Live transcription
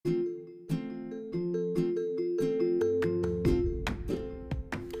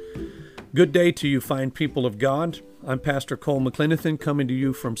Good day to you, fine people of God. I'm Pastor Cole McClenathan, coming to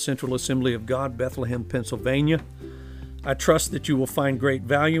you from Central Assembly of God, Bethlehem, Pennsylvania. I trust that you will find great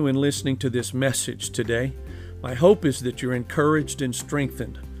value in listening to this message today. My hope is that you're encouraged and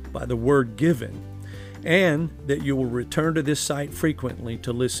strengthened by the word given, and that you will return to this site frequently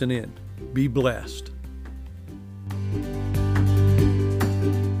to listen in. Be blessed.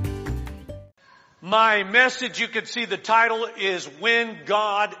 My message, you can see the title is When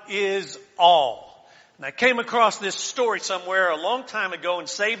God is All. And I came across this story somewhere a long time ago and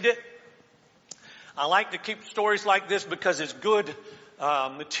saved it. I like to keep stories like this because it's good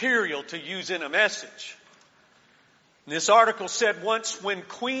material to use in a message. This article said once when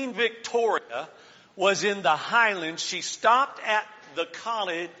Queen Victoria was in the Highlands, she stopped at the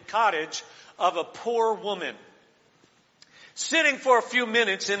cottage of a poor woman, sitting for a few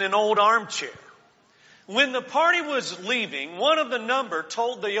minutes in an old armchair. When the party was leaving, one of the number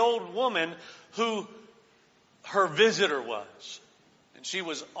told the old woman who her visitor was. And she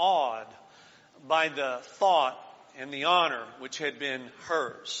was awed by the thought and the honor which had been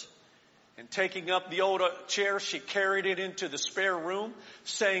hers. And taking up the old chair, she carried it into the spare room,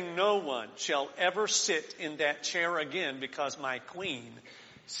 saying, "No one shall ever sit in that chair again because my queen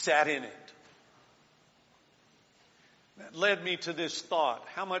sat in it." That led me to this thought: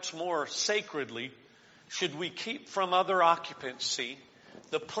 how much more sacredly should we keep from other occupancy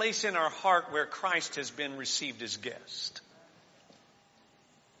the place in our heart where Christ has been received as guest?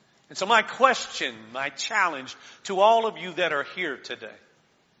 And so my question, my challenge to all of you that are here today: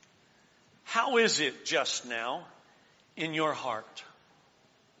 how is it just now in your heart?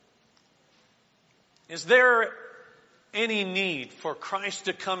 Is there any need for Christ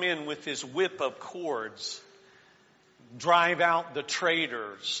to come in with his whip of cords, drive out the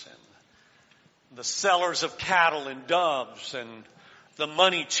traders and the sellers of cattle and doves and the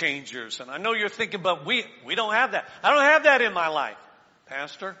money changers? And I know you're thinking, but we don't have that. I don't have that in my life,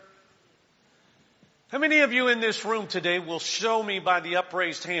 Pastor. How many of you in this room today will show me by the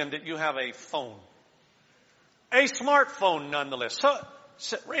upraised hand that you have a phone? A smartphone nonetheless.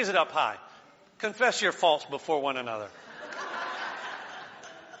 So, raise it up high. Confess your faults before one another.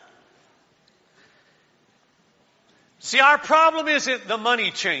 See, our problem isn't the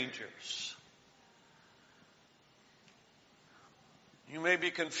money changers. You may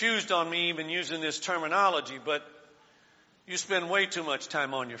be confused on me even using this terminology, but you spend way too much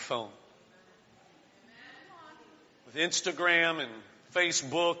time on your phone. With Instagram and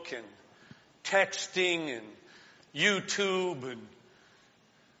Facebook and texting and YouTube. In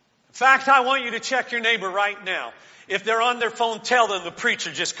fact, I want you to check your neighbor right now. If they're on their phone, tell them the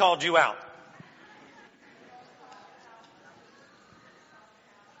preacher just called you out.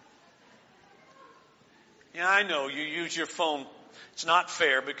 Yeah, I know you use your phone. It's not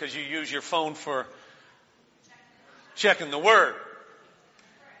fair because you use your phone for checking the Word.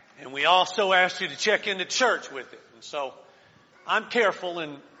 And we also asked you to check into church with it. And so I'm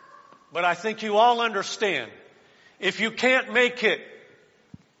careful, but I think you all understand. If you can't make it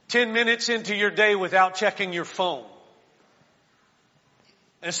 10 minutes into your day without checking your phone,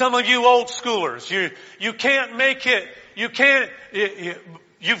 and some of you old schoolers, you can't make it,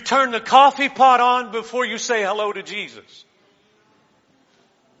 you've turned the coffee pot on before you say hello to Jesus.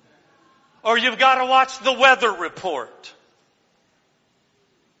 Or you've got to watch the weather report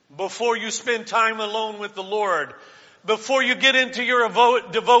before you spend time alone with the Lord. Before you get into your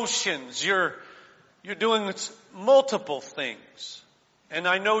devotions, you're doing multiple things. And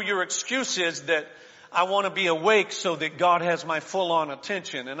I know your excuse is that I want to be awake so that God has my full-on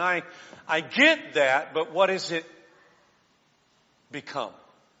attention. And I get that, but what has it become?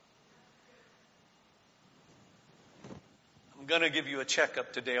 I'm going to give you a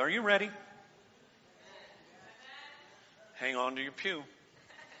checkup today. Are you ready? Hang on to your pew.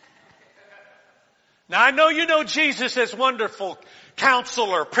 Now I know you know Jesus as Wonderful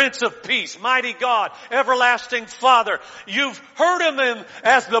Counselor, Prince of Peace, Mighty God, Everlasting Father. You've heard of him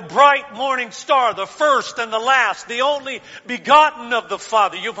as the bright morning star, the first and the last, the only begotten of the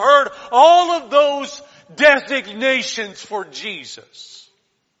Father. You've heard all of those designations for Jesus.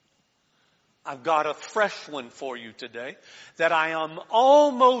 I've got a fresh one for you today that I am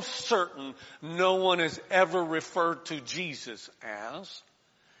almost certain no one has ever referred to Jesus as.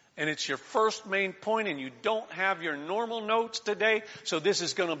 And it's your first main point, and you don't have your normal notes today, so this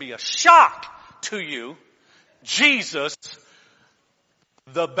is going to be a shock to you. Jesus,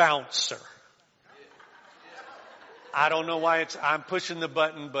 the bouncer. I don't know why I'm pushing the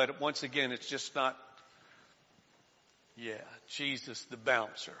button, but once again, it's just not. Yeah, Jesus, the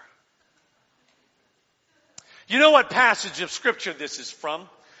bouncer. You know what passage of Scripture this is from?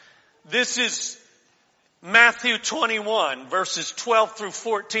 This is Matthew 21, verses 12 through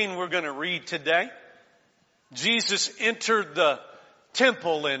 14 we're going to read today. Jesus entered the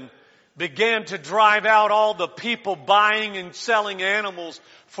temple and began to drive out all the people buying and selling animals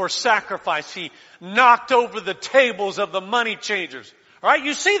for sacrifice. He knocked over the tables of the money changers. All right,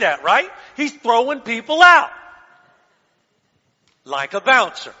 you see that, right? He's throwing people out like a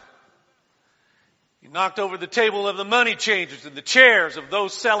bouncer. He knocked over the table of the money changers and the chairs of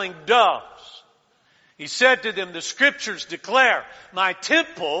those selling doves. He said to them, the scriptures declare, my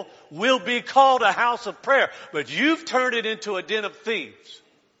temple will be called a house of prayer, but you've turned it into a den of thieves.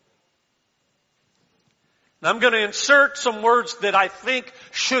 And I'm going to insert some words that I think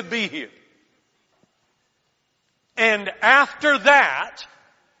should be here. And after that,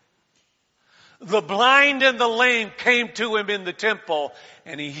 the blind and the lame came to him in the temple,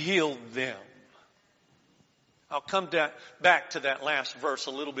 and he healed them. I'll come back to that last verse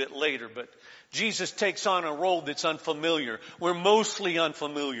a little bit later, but Jesus takes on a role that's unfamiliar. We're mostly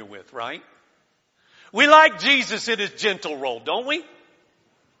unfamiliar with, right? We like Jesus in his gentle role, don't we?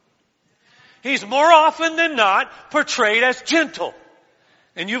 He's more often than not portrayed as gentle.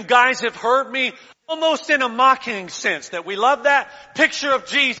 And you guys have heard me almost in a mocking sense that we love that picture of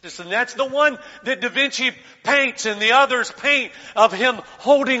Jesus, and that's the one that Da Vinci paints and the others paint of him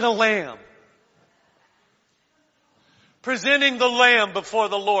holding a lamb. Presenting the lamb before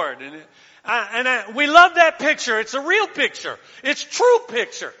the Lord. And we love that picture. It's a real picture. It's a true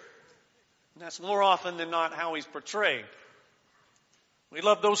picture. And that's more often than not how he's portrayed. We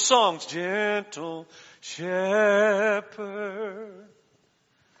love those songs. Gentle shepherd,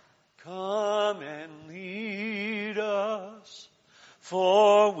 come and lead us,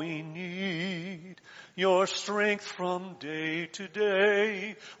 for we need your strength from day to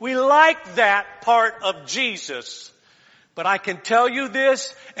day. We like that part of Jesus. But I can tell you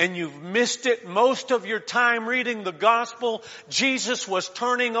this, and you've missed it most of your time reading the gospel, Jesus was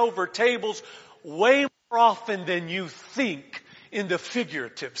turning over tables way more often than you think in the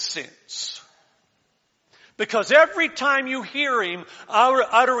figurative sense. Because every time you hear him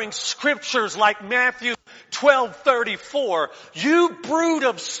uttering scriptures like Matthew 12:34, you brood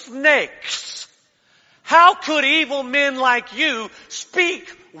of snakes, how could evil men like you speak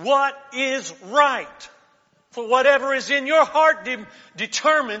what is right? For whatever is in your heart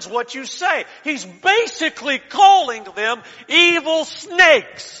determines what you say. He's basically calling them evil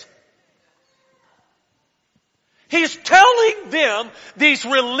snakes. He's telling them, these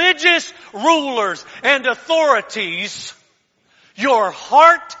religious rulers and authorities, your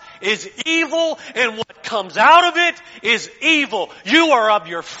heart is evil and what comes out of it is evil. You are of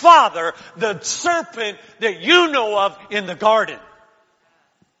your father, the serpent that you know of in the garden.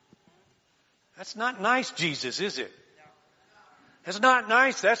 That's not nice, Jesus, is it? That's not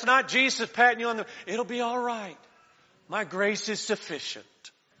nice. That's not Jesus patting you on the... It'll be all right. My grace is sufficient.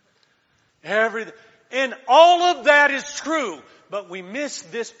 And all of that is true, but we miss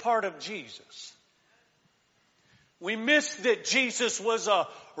this part of Jesus. We miss that Jesus was a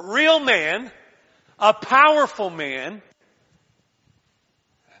real man, a powerful man,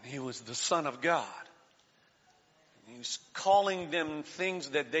 and he was the Son of God. He's calling them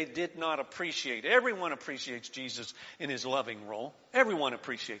things that they did not appreciate. Everyone appreciates Jesus in his loving role. Everyone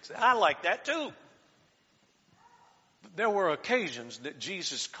appreciates that. I like that too. But there were occasions that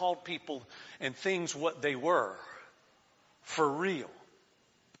Jesus called people and things what they were, for real.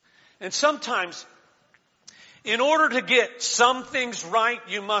 And sometimes, in order to get some things right,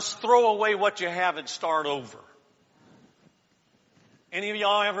 you must throw away what you have and start over. Any of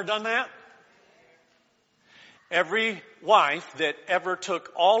y'all ever done that? Every wife that ever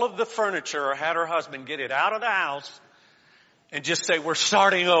took all of the furniture or had her husband get it out of the house and just say, we're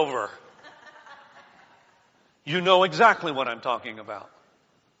starting over. You know exactly what I'm talking about.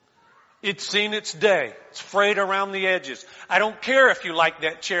 It's seen its day. It's frayed around the edges. I don't care if you like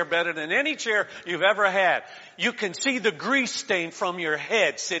that chair better than any chair you've ever had. You can see the grease stain from your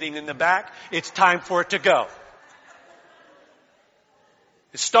head sitting in the back. It's time for it to go.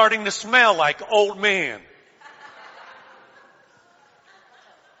 It's starting to smell like old man.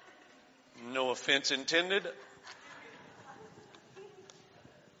 No offense intended.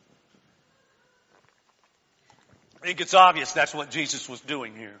 I think it's obvious that's what Jesus was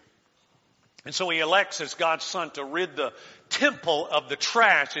doing here. And so he elects as God's Son to rid the temple of the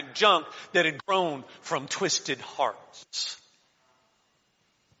trash and junk that had grown from twisted hearts.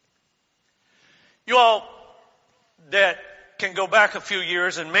 You all that can go back a few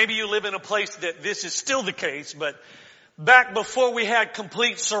years, and maybe you live in a place that this is still the case, but back before we had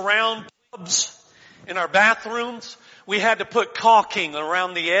complete surround tubs in our bathrooms, we had to put caulking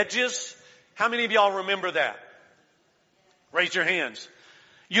around the edges. How many of y'all remember that? Raise your hands.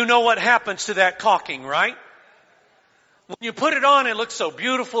 You know what happens to that caulking, right? When you put it on, it looks so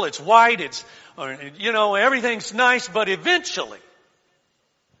beautiful. It's white. Everything's nice, but eventually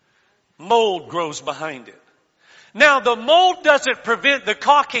mold grows behind it. Now, the mold doesn't prevent the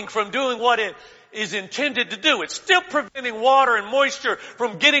caulking from doing what it is intended to do. It's still preventing water and moisture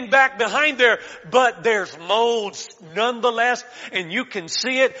from getting back behind there, but there's molds nonetheless, and you can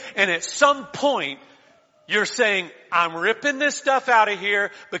see it, and at some point, you're saying, I'm ripping this stuff out of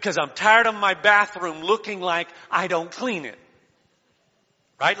here because I'm tired of my bathroom looking like I don't clean it.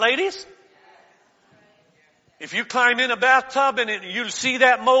 Right, ladies? If you climb in a bathtub and you see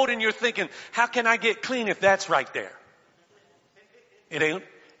that mold and you're thinking, how can I get clean if that's right there?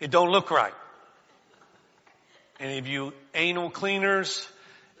 It don't look right. Any of you anal cleaners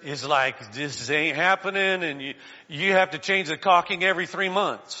is like, this ain't happening, and you have to change the caulking every 3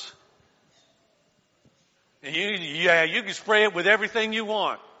 months. And you can spray it with everything you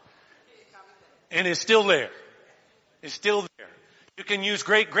want. And it's still there. It's still there. You can use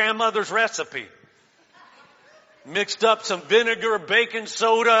great grandmother's recipe. Mixed up some vinegar, baking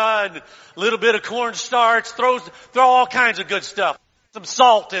soda, and a little bit of cornstarch. Throw all kinds of good stuff. Some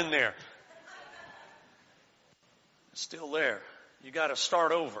salt in there. It's still there. You got to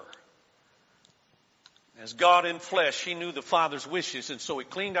start over. As God in flesh, He knew the Father's wishes, and so He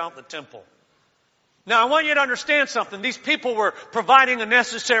cleaned out the temple. Now, I want you to understand something. These people were providing a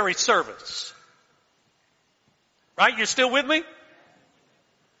necessary service. Right? You're still with me?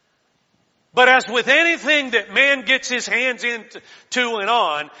 But as with anything that man gets his hands into and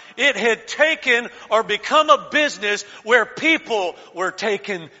on, it had taken or become a business where people were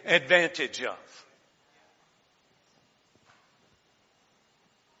taken advantage of.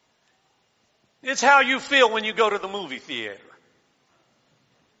 It's how you feel when you go to the movie theater.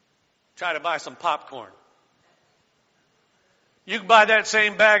 Try to buy some popcorn. You can buy that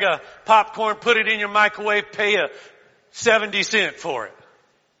same bag of popcorn, put it in your microwave, pay 70 cents for it.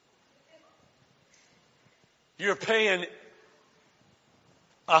 You're paying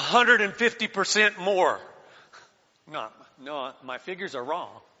 150% more. No, my figures are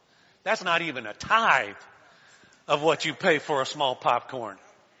wrong. That's not even a tithe of what you pay for a small popcorn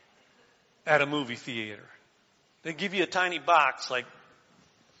at a movie theater. They give you a tiny box like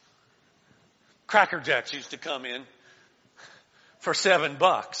Cracker Jacks used to come in for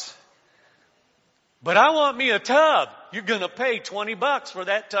 $7. But I want me a tub. You're going to pay $20 for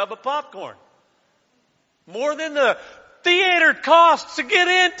that tub of popcorn. More than the theater costs to get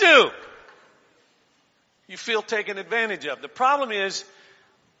into. You feel taken advantage of. The problem is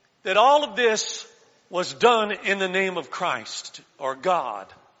that all of this was done in the name of Christ or God.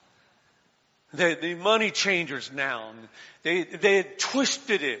 The money changers now, they had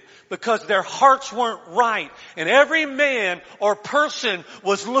twisted it because their hearts weren't right. And every man or person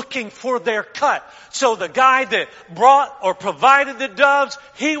was looking for their cut. So the guy that brought or provided the doves,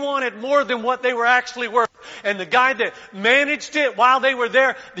 he wanted more than what they were actually worth. And the guy that managed it while they were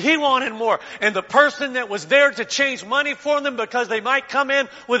there, he wanted more. And the person that was there to change money for them because they might come in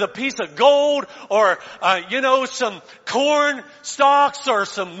with a piece of gold or, some corn stalks or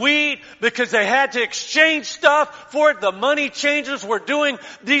some wheat because they had to exchange stuff for it. The money changers were doing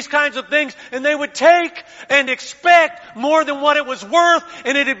these kinds of things, and they would take and expect more than what it was worth,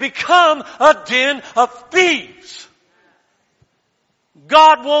 and it had become a den of thieves.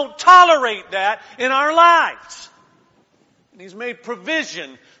 God won't tolerate that in our lives. And He's made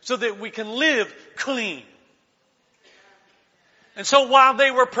provision so that we can live clean. And so while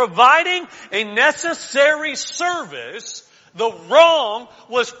they were providing a necessary service, the wrong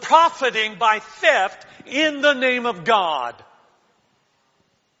was profiting by theft in the name of God.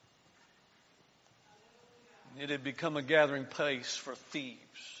 It had become a gathering place for thieves.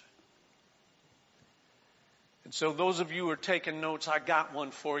 And so those of you who are taking notes, I got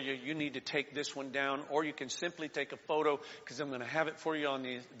one for you. You need to take this one down, or you can simply take a photo because I'm going to have it for you on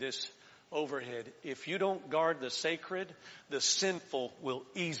this overhead. If you don't guard the sacred, the sinful will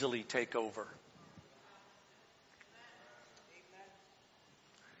easily take over.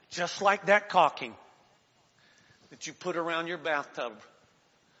 Just like that caulking that you put around your bathtub.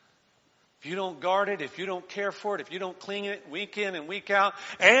 If you don't guard it, if you don't care for it, if you don't clean it week in and week out,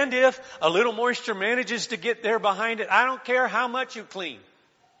 and if a little moisture manages to get there behind it, I don't care how much you clean.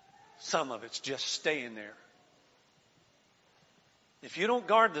 Some of it's just staying there. If you don't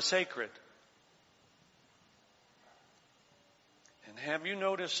guard the sacred. And have you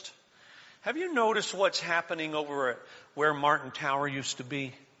noticed what's happening over at where Martin Tower used to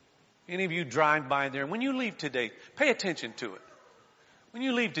be? Any of you drive by there? When you leave today, pay attention to it. When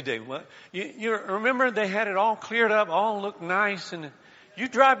you leave today, you remember they had it all cleared up, all looked nice, and you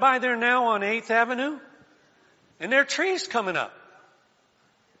drive by there now on 8th Avenue, and there are trees coming up.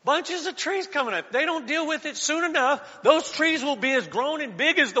 Bunches of trees coming up. They don't deal with it soon enough. Those trees will be as grown and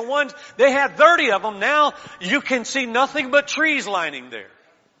big as the ones, they had 30 of them. Now you can see nothing but trees lining there.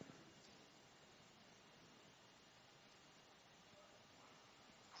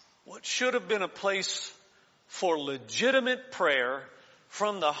 What should have been a place for legitimate prayer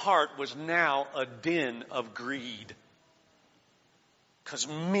from the heart was now a den of greed. Because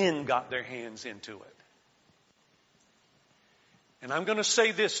men got their hands into it. And I'm going to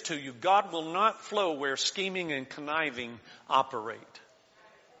say this to you. God will not flow where scheming and conniving operate.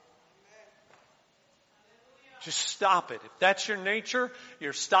 Just stop it. If that's your nature,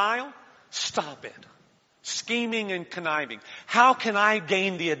 your style, stop it. Scheming and conniving. How can I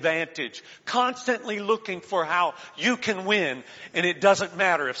gain the advantage? Constantly looking for how you can win, and it doesn't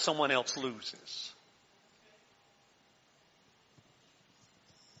matter if someone else loses.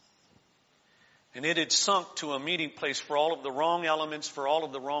 And it had sunk to a meeting place for all of the wrong elements, for all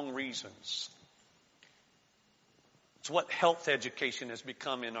of the wrong reasons. It's what health education has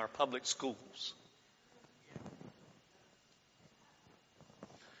become in our public schools.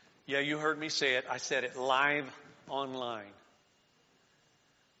 Yeah, you heard me say it. I said it live online.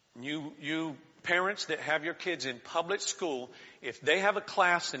 You parents that have your kids in public school, if they have a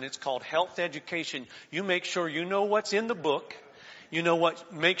class and it's called health education, you make sure you know what's in the book. You know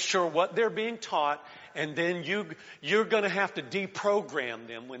what, make sure what they're being taught, and then you're going to have to deprogram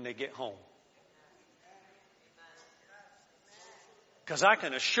them when they get home. Because I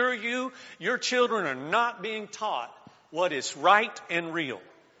can assure you, your children are not being taught what is right and real.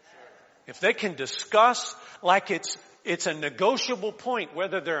 If they can discuss like it's a negotiable point,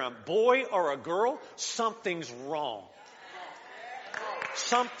 whether they're a boy or a girl, something's wrong.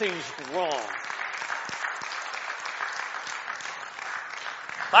 Something's wrong.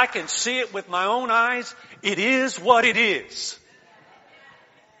 If I can see it with my own eyes, it is what it is.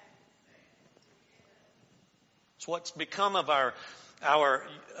 It's what's become of our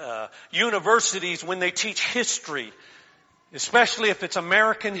universities when they teach history, especially if it's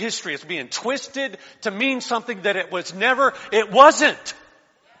American history. It's being twisted to mean something that it wasn't.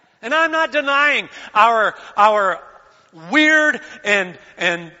 And I'm not denying our weird and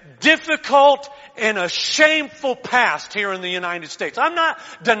difficult and a shameful past here in the United States. I'm not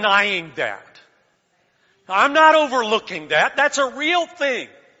denying that. I'm not overlooking that. That's a real thing.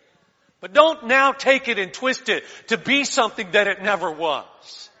 But don't now take it and twist it to be something that it never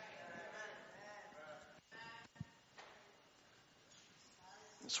was.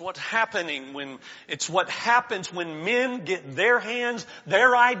 It's what happens when men get their hands,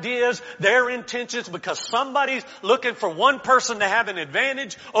 their ideas, their intentions because somebody's looking for one person to have an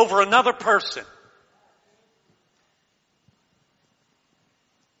advantage over another person.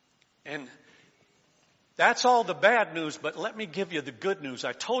 And that's all the bad news, but let me give you the good news.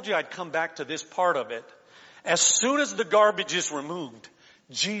 I told you I'd come back to this part of it. As soon as the garbage is removed,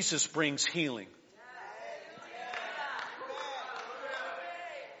 Jesus brings healing.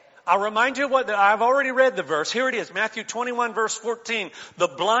 I'll remind you I've already read the verse. Here it is, Matthew 21 verse 14. The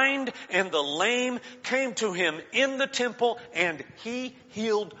blind and the lame came to him in the temple and he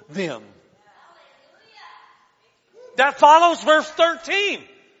healed them. That follows verse 13,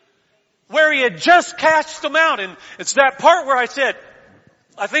 where he had just cast them out. And it's that part where I said,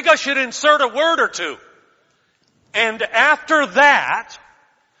 I think I should insert a word or two. And after that,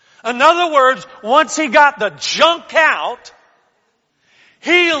 in other words, once he got the junk out,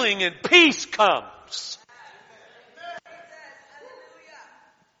 healing and peace comes.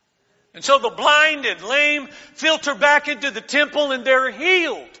 And so the blind and lame filter back into the temple and they're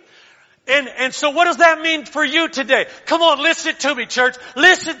healed. And so what does that mean for you today? Come on, listen to me, church.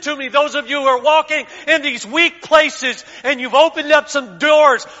 Listen to me, those of you who are walking in these weak places and you've opened up some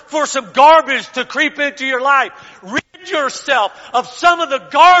doors for some garbage to creep into your life. Rid yourself of some of the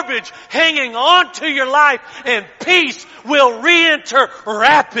garbage hanging on to your life and peace will re-enter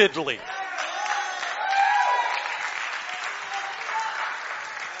rapidly.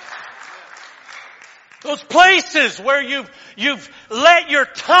 Those places where you've let your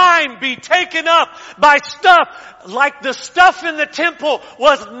time be taken up by stuff like the stuff in the temple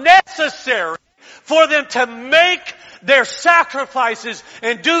was necessary for them to make their sacrifices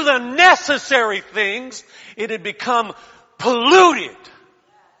and do the necessary things. It had become polluted.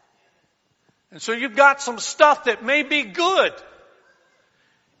 And so you've got some stuff that may be good.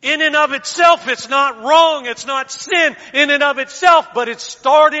 In and of itself, it's not wrong. It's not sin in and of itself, but it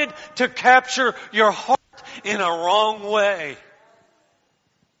started to capture your heart in a wrong way.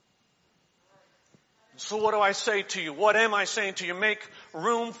 So what do I say to you? What am I saying to you? Make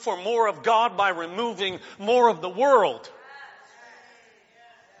room for more of God by removing more of the world.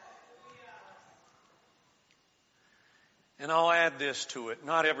 And I'll add this to it.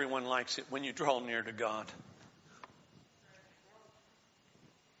 Not everyone likes it when you draw near to God.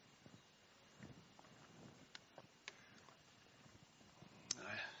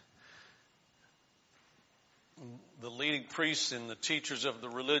 The leading priests and the teachers of the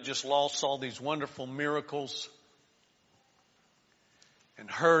religious law saw these wonderful miracles and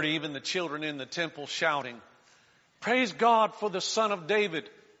heard even the children in the temple shouting, "Praise God for the Son of David."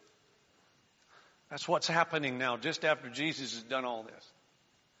 That's what's happening now just after Jesus has done all this.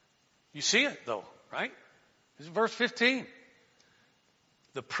 You see it though, right? This is verse 15.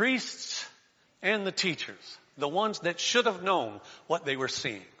 The priests and the teachers, the ones that should have known what they were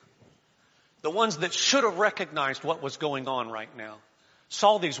seeing, the ones that should have recognized what was going on right now,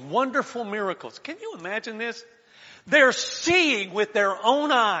 saw these wonderful miracles. Can you imagine this? They're seeing with their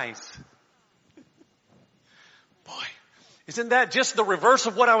own eyes. Boy, isn't that just the reverse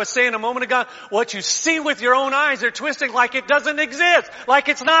of what I was saying a moment ago? What you see with your own eyes, they're twisting like it doesn't exist, like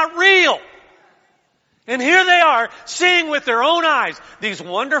it's not real. And here they are, seeing with their own eyes these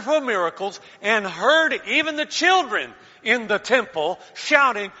wonderful miracles, and heard even the children in the temple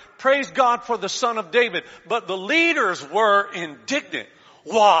shouting, "Praise God for the Son of David." But the leaders were indignant.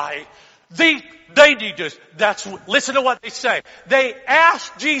 Why? They need to, listen to what they say. They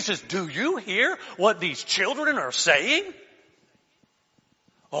asked Jesus, "Do you hear what these children are saying?"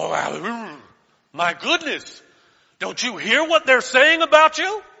 "Oh, my goodness. Don't you hear what they're saying about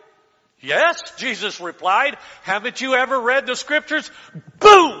you?" "Yes," Jesus replied. "Haven't you ever read the scriptures?"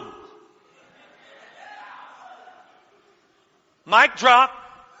 Boom! Mic drop.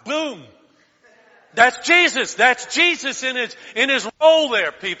 Boom. That's Jesus. That's Jesus in his role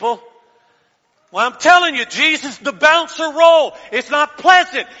there, people. Well, I'm telling you, Jesus, the bouncer role. It's not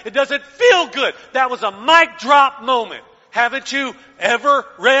pleasant. It doesn't feel good. That was a mic drop moment. Haven't you ever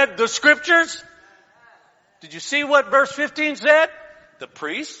read the scriptures? Did you see what verse 15 said? The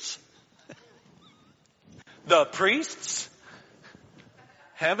priests. The priests.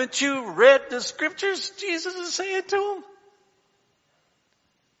 Haven't you read the scriptures? Jesus is saying to them.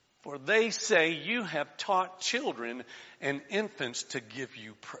 For they say, "You have taught children and infants to give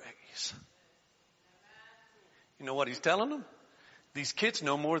you praise." You know what he's telling them? These kids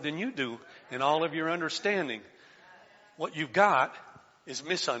know more than you do in all of your understanding. What you've got is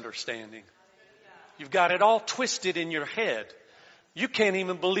misunderstanding. You've got it all twisted in your head. You can't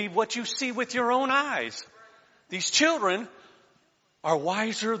even believe what you see with your own eyes. These children are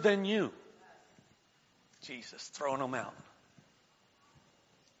wiser than you. Jesus throwing them out.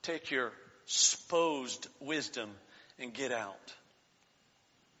 Take your supposed wisdom and get out.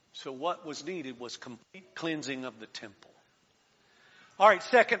 So what was needed was complete cleansing of the temple. All right,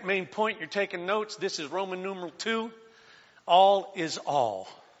 second main point. You're taking notes. This is Roman numeral 2. All is all.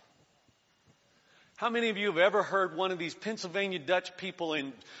 How many of you have ever heard one of these Pennsylvania Dutch people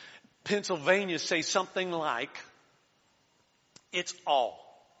in Pennsylvania say something like, "It's all"?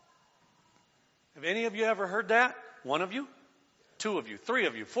 Have any of you ever heard that? One of you? 2 of you? 3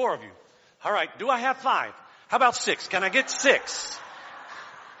 of you? 4 of you? All right, do I have 5? How about 6? Can I get 6?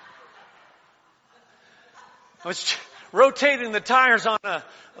 I was rotating the tires on a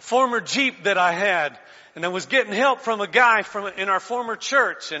former Jeep that I had, and I was getting help from a guy in our former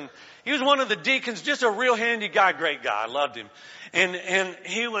church, and he was one of the deacons, just a real handy guy, great guy. I loved him. And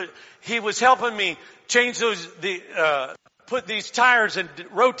he was helping me change put these tires and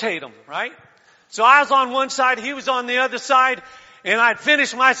rotate them, right? So I was on one side, he was on the other side, and I'd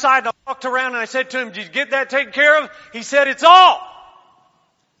finished my side, and I walked around and I said to him, "Did you get that taken care of?" He said, "It's all."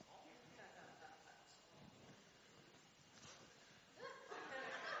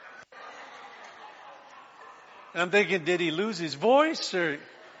 And I'm thinking, did he lose his voice? Or,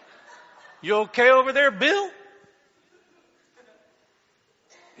 "You okay over there, Bill?"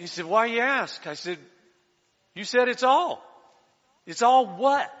 He said, "Why you ask?" I said, "You said it's all." "It's all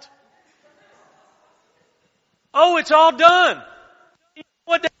what?" "Oh, it's all done." You know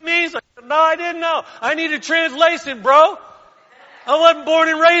what that means? I said, "No, I didn't know. I need a translation, bro. I wasn't born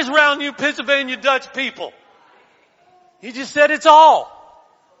and raised around you Pennsylvania Dutch people." He just said it's all.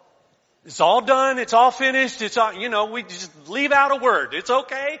 It's all done. It's all finished. It's all, we just leave out a word. It's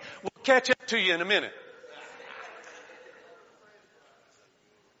okay. We'll catch up to you in a minute.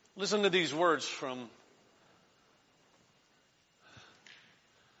 Listen to these words from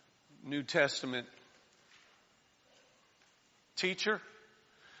New Testament teacher,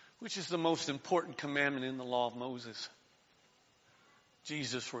 which is the most important commandment in the law of Moses?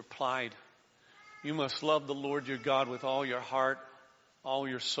 Jesus replied, you must love the Lord your God with all your heart, all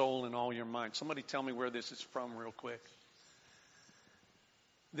your soul, and all your mind. Somebody tell me where this is from real quick.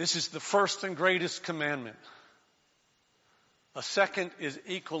 This is the first and greatest commandment. A second is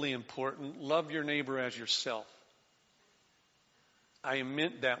equally important. Love your neighbor as yourself. I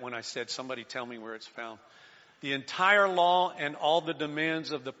meant that when I said, somebody tell me where it's found. The entire law and all the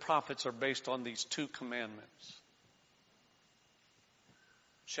demands of the prophets are based on these two commandments.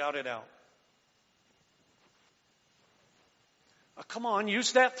 Shout it out. Oh, come on,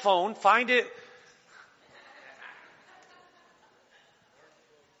 use that phone. Find it.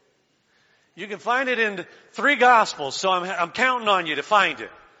 You can find it in 3 Gospels, so I'm counting on you to find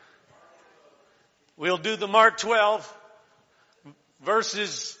it. We'll do the Mark 12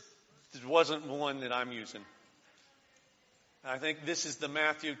 verses. It wasn't one that I'm using. I think this is the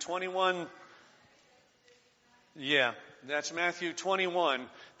Matthew 21. Yeah, that's Matthew 21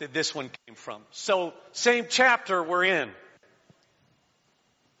 that this one came from. So, same chapter we're in.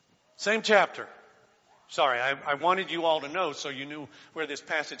 Same chapter. Sorry, I wanted you all to know so you knew where this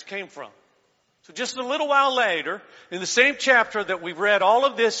passage came from. So just a little while later, in the same chapter that we've read all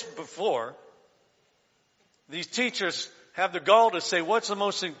of this before, these teachers have the gall to say, what's the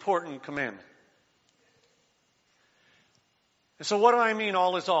most important commandment? And so what do I mean,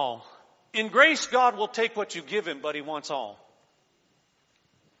 all is all? In grace, God will take what you give Him, but He wants all.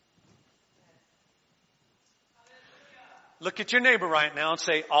 Look at your neighbor right now and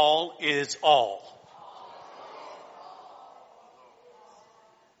say, all is all.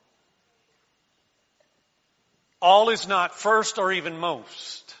 All is not first or even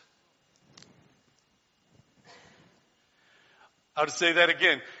most. I would say that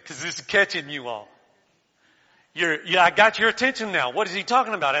again because this is catching you all. I got your attention now. What is he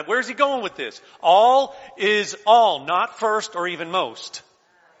talking about? Where's he going with this? All is all, not first or even most.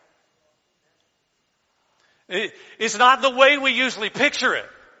 It's not the way we usually picture it.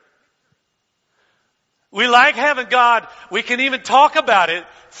 We like having God, we can even talk about it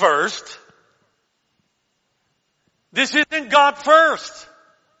first. This isn't God first.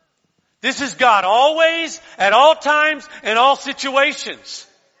 This is God always, at all times, in all situations.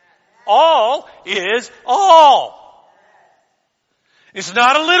 All is all. It's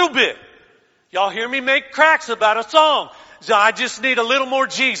not a little bit. Y'all hear me make cracks about a song. So I just need a little more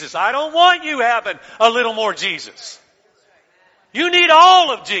Jesus. I don't want you having a little more Jesus. You need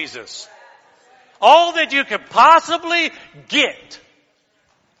all of Jesus. All that you can possibly get.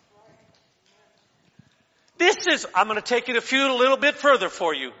 I'm going to take it a little bit further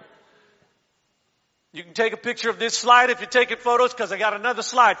for you. You can take a picture of this slide if you're taking photos because I got another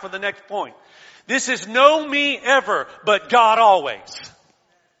slide for the next point. This is no me ever, but God always.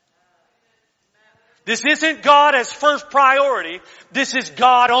 This isn't God as first priority. This is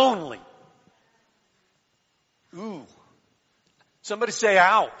God only. Ooh. Somebody say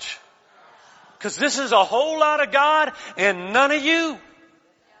ouch. Because this is a whole lot of God and none of you.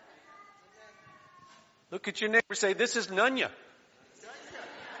 Look at your neighbor and say, this is none of you.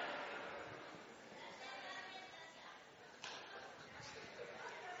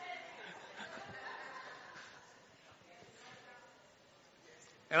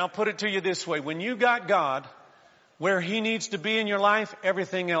 And I'll put it to you this way. When you got God where He needs to be in your life,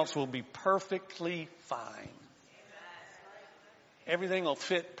 everything else will be perfectly fine. Everything will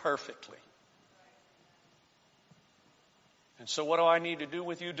fit perfectly. And so what do I need to do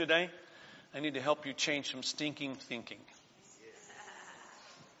with you today? I need to help you change some stinking thinking.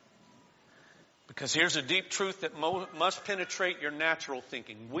 Because here's a deep truth that must penetrate your natural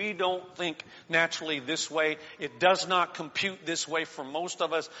thinking. We don't think naturally this way. It does not compute this way for most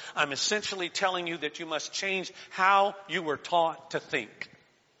of us. I'm essentially telling you that you must change how you were taught to think.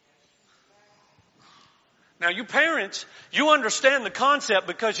 Now you parents, you understand the concept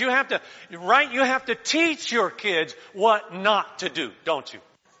because you have to teach your kids what not to do, don't you?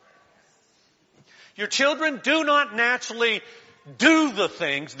 Your children do not naturally do the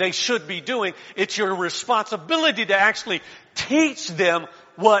things they should be doing. It's your responsibility to actually teach them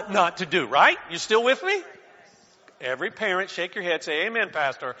what not to do, right? You still with me? Every parent, shake your head, say, amen,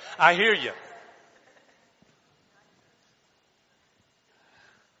 Pastor. I hear you.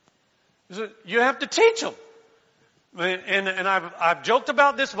 You have to teach them. And I've joked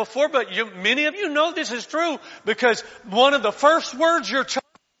about this before, but many of you know this is true because one of the first words your child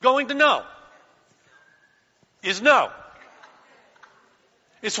is going to know is no.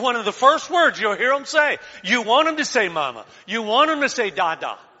 It's one of the first words you'll hear them say. You want them to say mama. You want them to say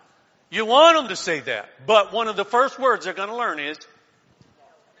dada. You want them to say that. But one of the first words they're going to learn is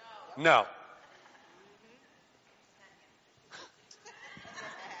no.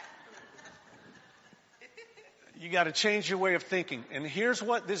 You got to change your way of thinking. And here's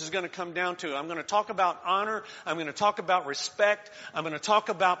what this is going to come down to. I'm going to talk about honor. I'm going to talk about respect. I'm going to talk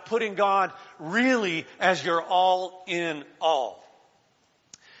about putting God really as your all in all.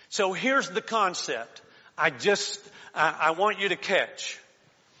 So here's the concept. I want you to catch.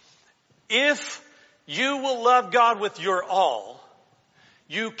 If you will love God with your all,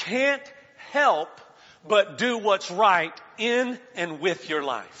 you can't help but do what's right in and with your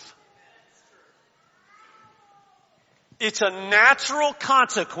life. It's a natural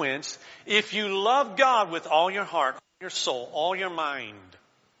consequence if you love God with all your heart, all your soul, all your mind.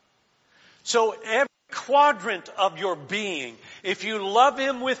 So every quadrant of your being, if you love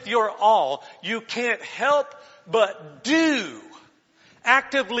Him with your all, you can't help but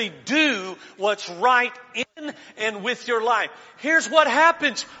actively do what's right in and with your life. Here's what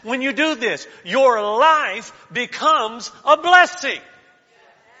happens when you do this. Your life becomes a blessing.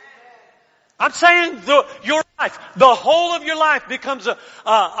 I'm saying your life, the whole of your life becomes a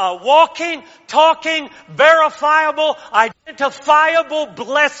walking, talking, verifiable, identifiable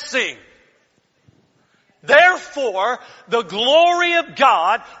blessing. Therefore, the glory of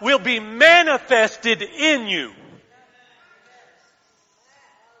God will be manifested in you.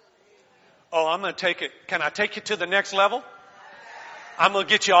 Oh, I'm going to take it. Can I take you to the next level? I'm going to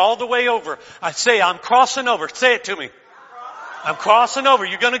get you all the way over. I say, I'm crossing over. Say it to me. I'm crossing over.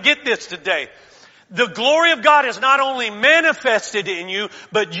 You're going to get this today. The glory of God is not only manifested in you,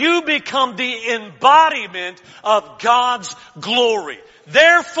 but you become the embodiment of God's glory.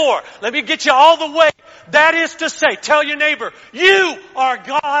 Therefore, let me get you all the way. That is to say, tell your neighbor, you are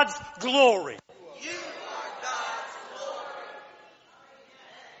God's glory.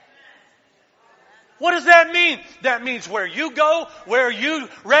 What does that mean? That means where you go, where you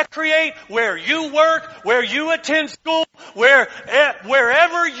recreate, where you work, where you attend school,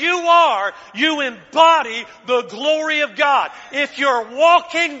 wherever you are, you embody the glory of God. If you're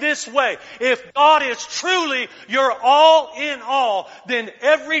walking this way, if God is truly your all in all, then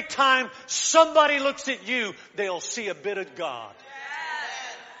every time somebody looks at you, they'll see a bit of God.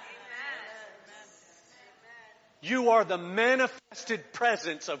 You are the manifested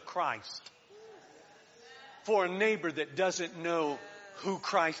presence of Christ. For a neighbor that doesn't know who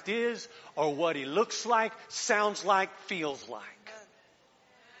Christ is or what He looks like, sounds like, feels like.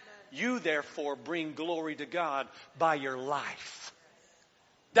 You therefore bring glory to God by your life.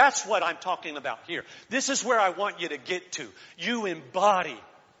 That's what I'm talking about here. This is where I want you to get to. You embody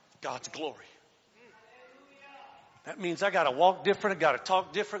God's glory. That means I got to walk different, I got to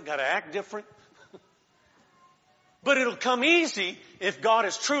talk different, got to act different. But it'll come easy if God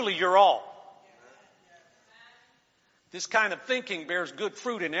is truly your all. This kind of thinking bears good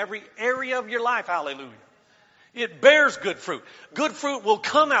fruit in every area of your life. Hallelujah. It bears good fruit. Good fruit will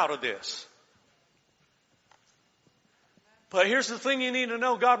come out of this. But here's the thing you need to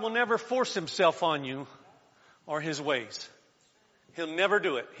know. God will never force Himself on you or His ways. He'll never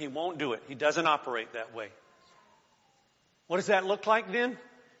do it. He won't do it. He doesn't operate that way. What does that look like then?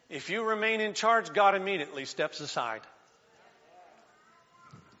 If you remain in charge, God immediately steps aside.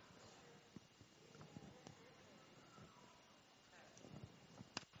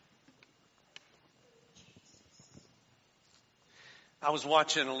 I was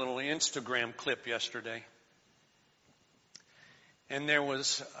watching a little Instagram clip yesterday, and there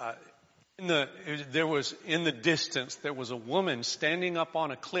was in the distance there was a woman standing up on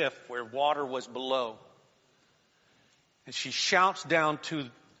a cliff where water was below, and she shouts down to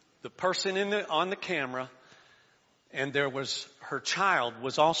the person on the camera, and there was her child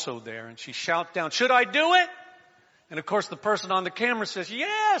was also there, and she shouts down, "Should I do it?" And of course, the person on the camera says,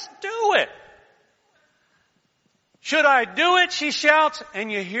 "Yes, do it." "Should I do it?" she shouts,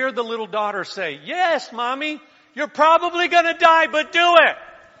 and you hear the little daughter say, "Yes, Mommy, you're probably going to die, but do it."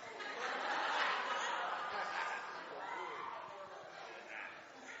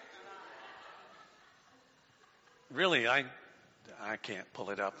 Really, I can't pull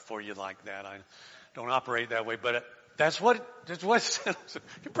it up for you like that. I don't operate that way, but that's what it says.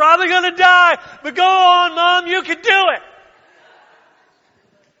 You're probably going to die, but go on, Mom, you can do it.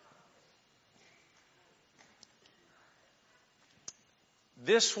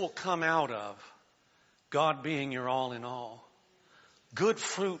 This will come out of God being your all in all. Good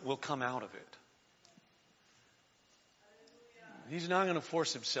fruit will come out of it. He's not going to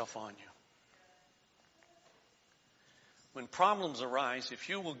force Himself on you. When problems arise, if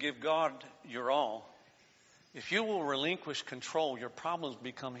you will give God your all, If you will relinquish control, your problems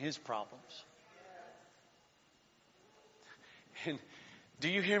become His problems. And do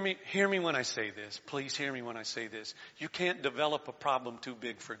you hear me? Hear me when I say this. Please hear me when I say this. You can't develop a problem too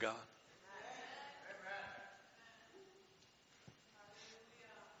big for God.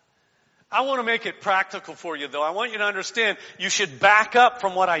 I want to make it practical for you, though. I want you to understand you should back up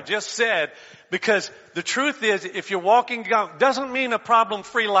from what I just said, because the truth is, if you're walking God, doesn't mean a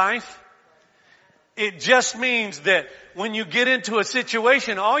problem-free life. It just means that when you get into a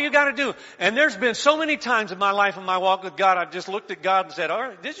situation, all you got to do, and there's been so many times in my life, in my walk with God, I've just looked at God and said, all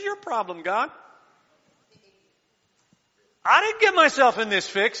right, this is your problem, God. I didn't get myself in this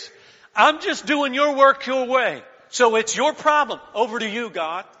fix. I'm just doing your work your way. So it's your problem. Over to you,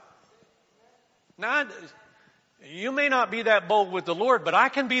 God. Now, you may not be that bold with the Lord, but I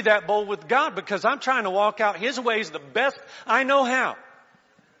can be that bold with God because I'm trying to walk out His ways the best I know how.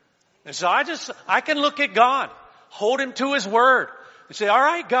 And so I can look at God, hold Him to His Word, and say, all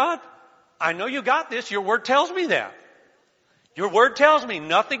right, God, I know you got this. Your Word tells me that. Your Word tells me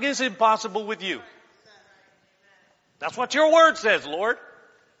nothing is impossible with you. That's what your Word says, Lord.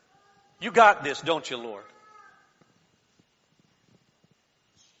 You got this, don't you, Lord?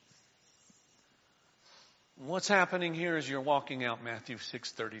 What's happening here is you're walking out Matthew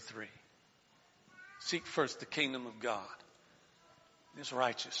 6:33. Seek first the kingdom of God, His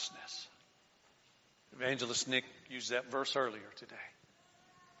righteousness. Evangelist Nick used that verse earlier today.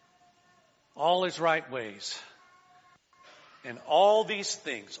 All His right ways. And all these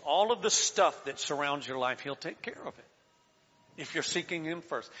things, all of the stuff that surrounds your life, He'll take care of it. If you're seeking Him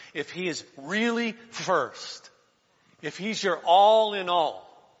first. If He is really first. If He's your all in all.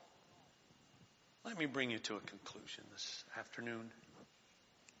 Let me bring you to a conclusion this afternoon.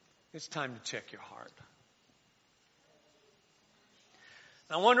 It's time to check your heart.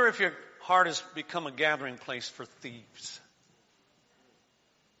 I wonder if your heart has become a gathering place for thieves.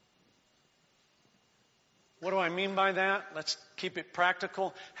 What do I mean by that? Let's keep it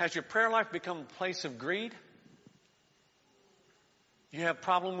practical. Has your prayer life become a place of greed? You have a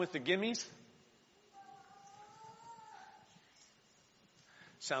problem with the gimmies?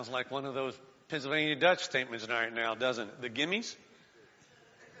 Sounds like one of those Pennsylvania Dutch statements right now, doesn't it? The gimmies?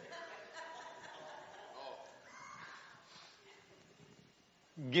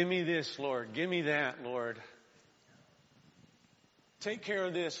 Give me this, Lord. Give me that, Lord. Take care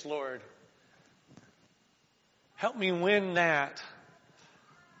of this, Lord. Help me win that.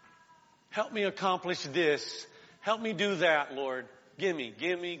 Help me accomplish this. Help me do that, Lord. Gimme,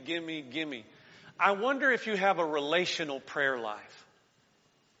 gimme, gimme, gimme. I wonder if you have a relational prayer life.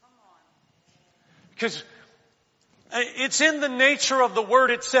 Because it's in the nature of the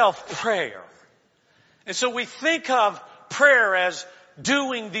word itself, prayer. And so we think of prayer as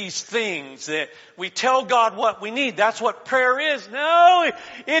doing these things that we tell God what we need. That's what prayer is. No,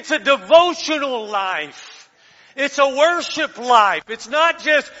 it's a devotional life. It's a worship life. It's not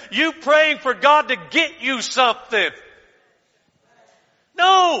just you praying for God to get you something.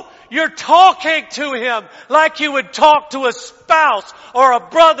 No, you're talking to Him like you would talk to a spouse or a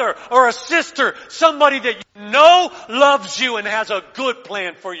brother or a sister, somebody that you know loves you and has a good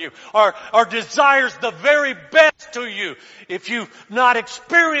plan for you or desires the very best to you. If you've not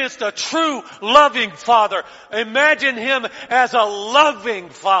experienced a true loving Father, imagine Him as a loving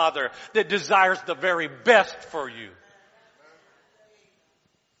Father that desires the very best for you.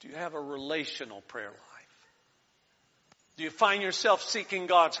 Do you have a relational prayer life? Do you find yourself seeking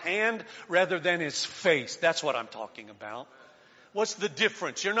God's hand rather than His face? That's what I'm talking about. What's the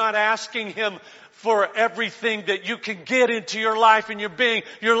difference? You're not asking Him for everything that you can get into your life and your being.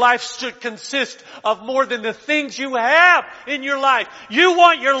 Your life should consist of more than the things you have in your life. You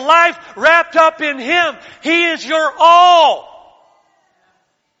want your life wrapped up in Him. He is your all.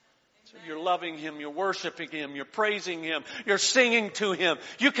 You're loving Him, you're worshiping Him, you're praising Him, you're singing to Him.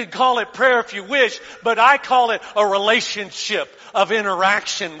 You can call it prayer if you wish, but I call it a relationship of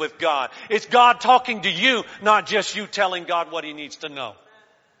interaction with God. It's God talking to you, not just you telling God what He needs to know.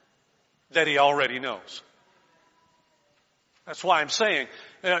 That He already knows. That's why I'm saying,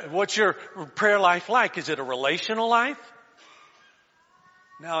 what's your prayer life like? Is it a relational life?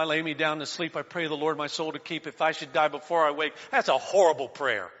 Now I lay me down to sleep, I pray the Lord my soul to keep. If I should die before I wake, that's a horrible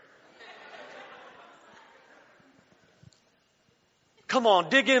prayer. Come on,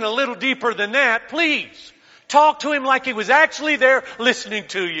 dig in a little deeper than that, please. Talk to Him like He was actually there listening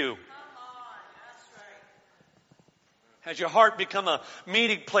to you. Has your heart become a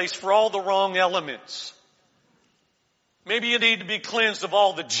meeting place for all the wrong elements? Maybe you need to be cleansed of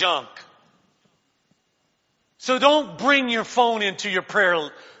all the junk. So don't bring your phone into your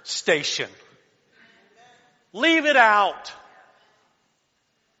prayer station. Leave it out.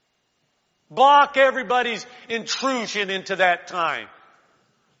 Block everybody's intrusion into that time.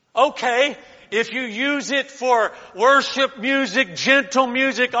 Okay, if you use it for worship music, gentle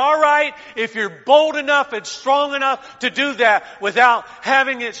music, all right. If you're bold enough and strong enough to do that without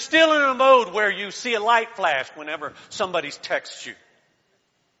having it still in a mode where you see a light flash whenever somebody texts you.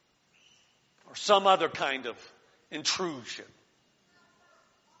 Or some other kind of intrusion.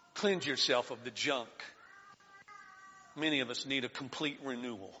 Cleanse yourself of the junk. Many of us need a complete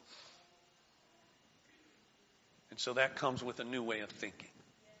renewal. And so that comes with a new way of thinking.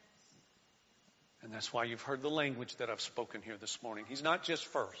 And that's why you've heard the language that I've spoken here this morning. He's not just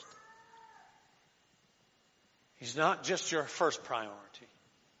first. He's not just your first priority.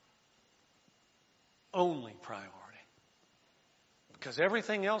 Only priority. Because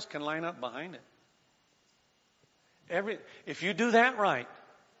everything else can line up behind it. If you do that right,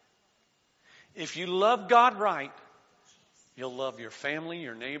 if you love God right, you'll love your family,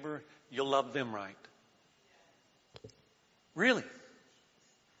 your neighbor, you'll love them right. Really.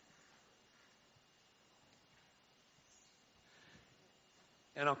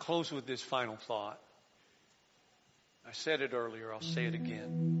 And I'll close with this final thought. I said it earlier, I'll say it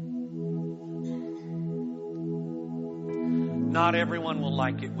again. Not everyone will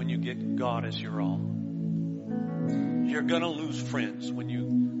like it when you get God as your all. You're going to lose friends when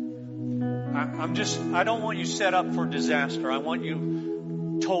you... I don't want you set up for disaster. I want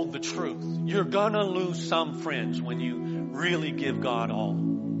you told the truth. You're going to lose some friends when you really give God all.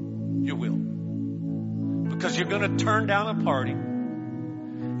 You will. Because you're going to turn down a party.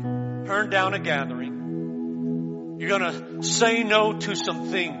 Turn down a gathering. You're going to say no to some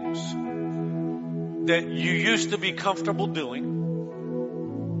things that you used to be comfortable doing.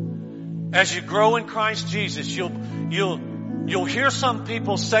 As you grow in Christ Jesus, you'll hear some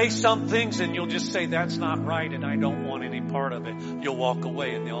people say some things and you'll just say, that's not right and I don't want any part of it. You'll walk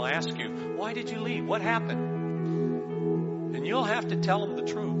away and they'll ask you, why did you leave? What happened? And you'll have to tell them the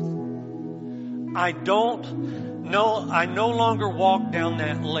truth. I no longer walk down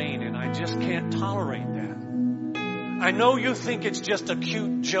that lane and I just can't tolerate that. I know you think it's just a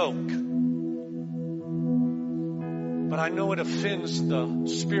cute joke. But I know it offends the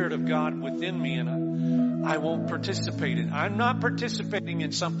Spirit of God within me and I won't participate in it. I'm not participating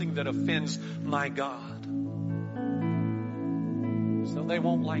in something that offends my God. So they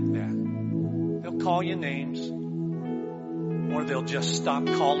won't like that. They'll call you names or they'll just stop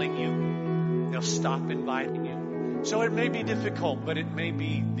calling you. They'll stop inviting you. So it may be difficult, but it may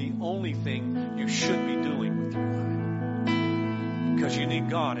be the only thing you should be doing with your life. Because you need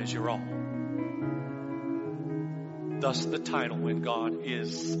God as your all. Thus the title, When God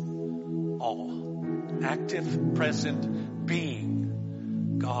Is All. Active, present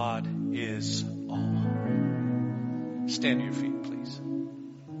being. God is all. Stand to your feet, please.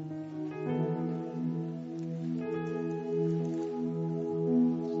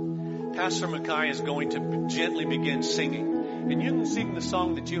 Pastor Micaiah is going to gently begin singing. And you can sing the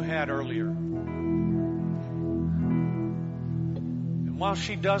song that you had earlier. And while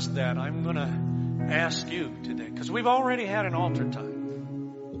she does that, I'm going to ask you today, because we've already had an altar time.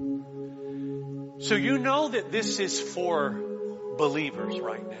 So you know that this is for believers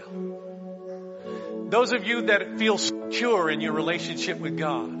right now. Those of you that feel secure in your relationship with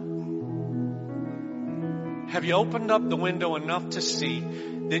God, have you opened up the window enough to see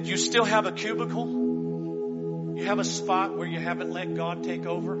that you still have a cubicle? You have a spot where you haven't let God take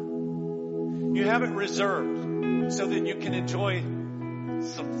over? You have it reserved so that you can enjoy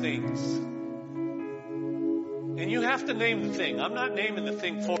some things. And you have to name the thing. I'm not naming the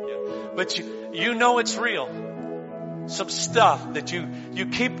thing for you. But you know it's real. Some stuff that you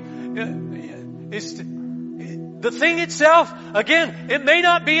keep. The thing itself, again, it may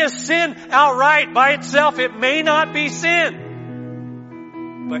not be a sin outright by itself. It may not be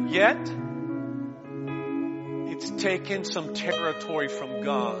sin. But yet, it's taken some territory from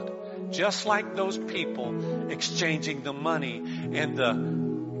God. Just like those people exchanging the money and the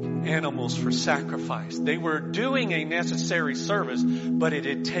animals for sacrifice. They were doing a necessary service, but it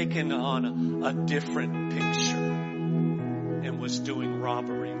had taken on a different picture and was doing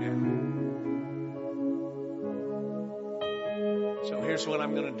robbery now. So here's what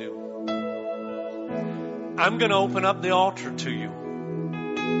I'm going to do. I'm going to open up the altar to you.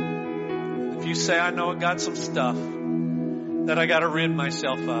 If you say, I know I got some stuff that I got to rid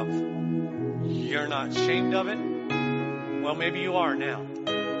myself of, you're not ashamed of it? Well, maybe you are now.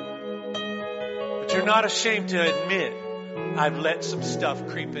 You're not ashamed to admit, I've let some stuff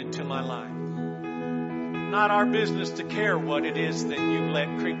creep into my life. Not our business to care what it is that you've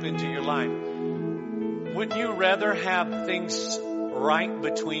let creep into your life. Wouldn't you rather have things right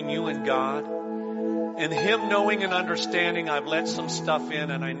between you and God? And Him knowing and understanding I've let some stuff in,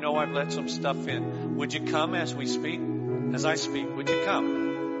 and I know I've let some stuff in. Would you come as we speak? As I speak, would you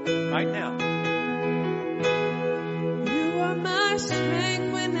come? Right now. You are my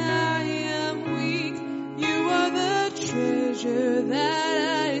strength when I am weak. You are the treasure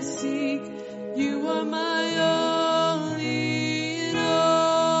that I seek. You are my only in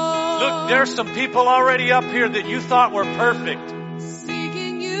all. Look, there's some people already up here that you thought were perfect.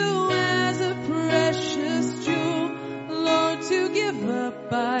 Seeking you as a precious jewel. Lord, to give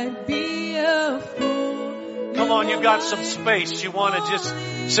up I'd be a fool. Come on, you've got some space. You want to just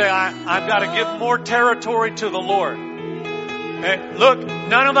say, I've got to give more territory to the Lord. Hey, look,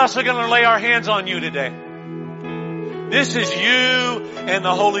 none of us are going to lay our hands on you today. This is you and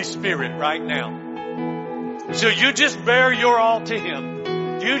the Holy Spirit right now. So you just bear your all to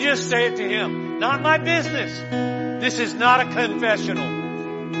Him. You just say it to Him. Not my business. This is not a confessional.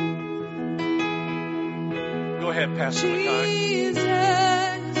 Go ahead, Pastor McKay. Jesus,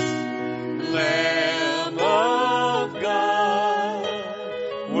 Lamb of God,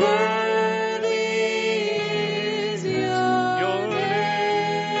 worthy is your name.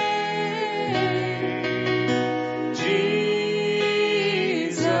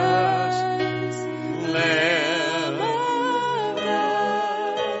 Jesus, Lamb of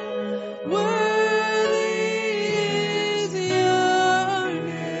God, worthy is your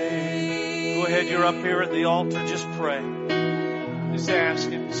name. Go ahead, you're up here at the altar. Just pray. Just ask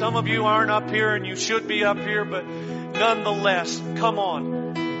Him. Some of you aren't up here and you should be up here, but nonetheless, come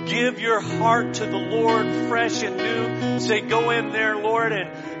on. Give your heart to the Lord fresh and new. Say, go in there, Lord,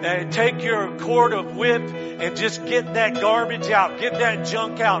 and take your cord of whip and just get that garbage out. Get that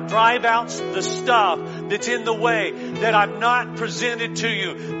junk out. Drive out the stuff that's in the way that I've not presented to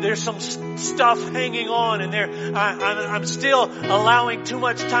you. There's some stuff hanging on in there. I'm still allowing too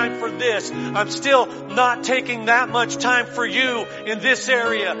much time for this. I'm still not taking that much time for you in this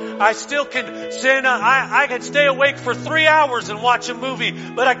area. I still can say, I can stay awake for 3 hours and watch a movie,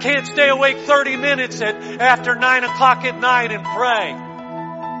 but I can't stay awake 30 minutes after 9 o'clock at night and pray.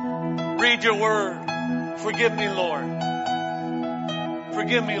 Read your word. Forgive me, Lord.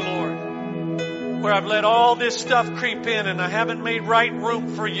 Forgive me, Lord. Where I've let all this stuff creep in and I haven't made right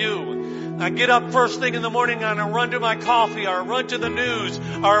room for you. I get up first thing in the morning and I run to my coffee, or I run to the news,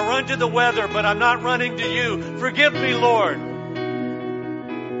 or I run to the weather, but I'm not running to you. Forgive me, Lord.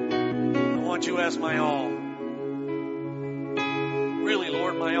 I want you as my all. Really,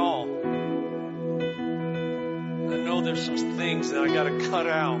 Lord, my all. I know there's some things that I got to cut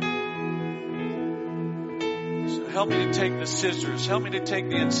out. So help me to take the scissors. Help me to take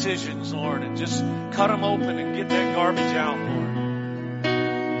the incisions, Lord, and just cut them open and get that garbage out, Lord.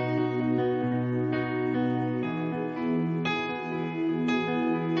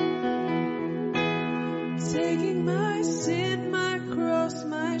 Taking my sin, my cross,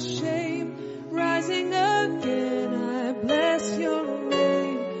 my shame, rising again, I bless your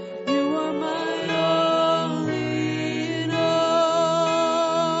name. You are my only in all.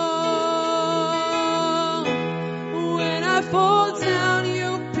 When I fall down,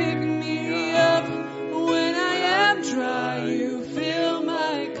 you pick me up. When I am dry, you fill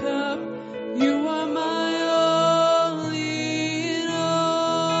my cup. You are my only in all.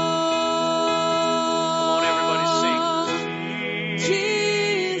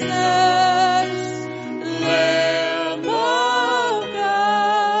 Jesus, Lamb of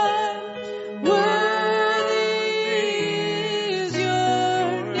God, worthy is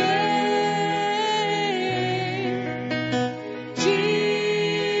your name.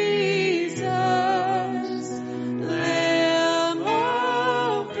 Jesus, Lamb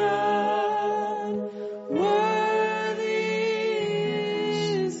of God, worthy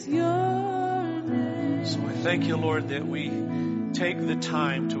is your name. So I thank you, Lord, that we take the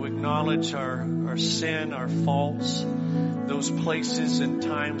time to acknowledge our sin, our faults, those places and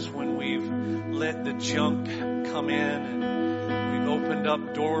times when we've let the junk come in and we've opened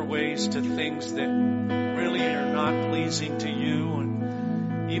up doorways to things that really are not pleasing to you,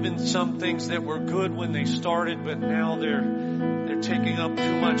 and even some things that were good when they started, but now they're taking up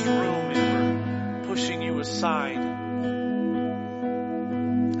too much room and we're pushing you aside.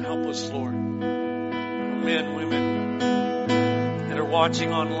 Help us, Lord. Men, women that are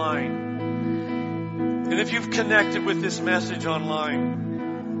watching online. And if you've connected with this message online,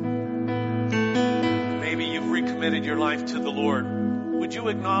 maybe you've recommitted your life to the Lord. Would you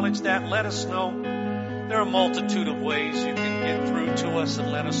acknowledge that? Let us know. There are a multitude of ways you can get through to us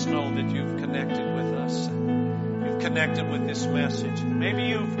and let us know that you've connected with us. You've connected with this message. Maybe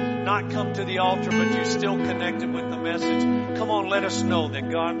you've not come to the altar, but you're still connected with the message. Come on, let us know that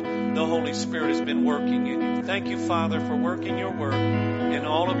God, the Holy Spirit, has been working in you. Thank you, Father, for working your work in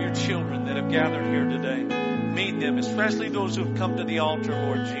all of your children that have gathered here today. Meet them, especially those who have come to the altar,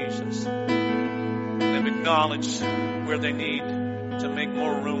 Lord Jesus. They've acknowledged where they need to make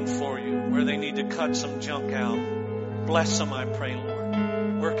more room for you, where they need to cut some junk out. Bless them, I pray,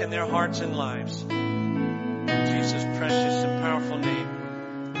 Lord. Work in their hearts and lives. In Jesus' precious and powerful name.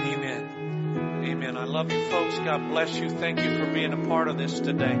 Amen. Amen. I love you, folks. God bless you. Thank you for being a part of this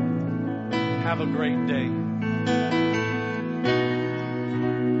today. Have a great day.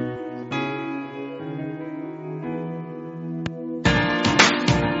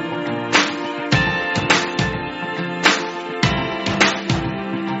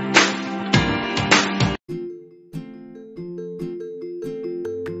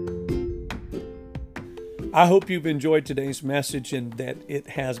 I hope you've enjoyed today's message and that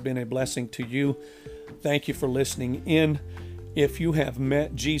it has been a blessing to you. Thank you for listening in. If you have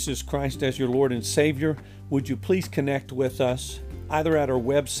met Jesus Christ as your Lord and Savior, would you please connect with us either at our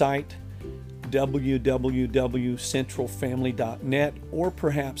website, www.centralfamily.net, or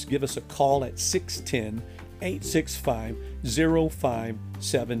perhaps give us a call at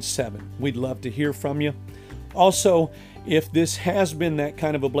 610-865-0577. We'd love to hear from you. Also, if this has been that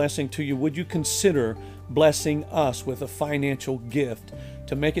kind of a blessing to you, would you consider blessing us with a financial gift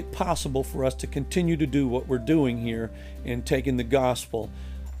to make it possible for us to continue to do what we're doing here in taking the gospel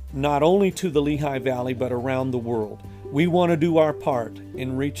not only to the Lehigh Valley but around the world. We want to do our part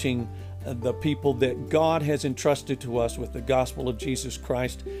in reaching the people that God has entrusted to us with the gospel of Jesus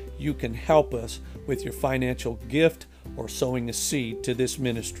Christ. You can help us with your financial gift or sowing a seed to this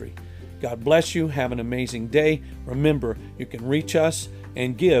ministry. God bless you. Have an amazing day. Remember, you can reach us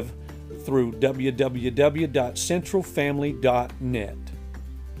and give through www.centralfamily.net.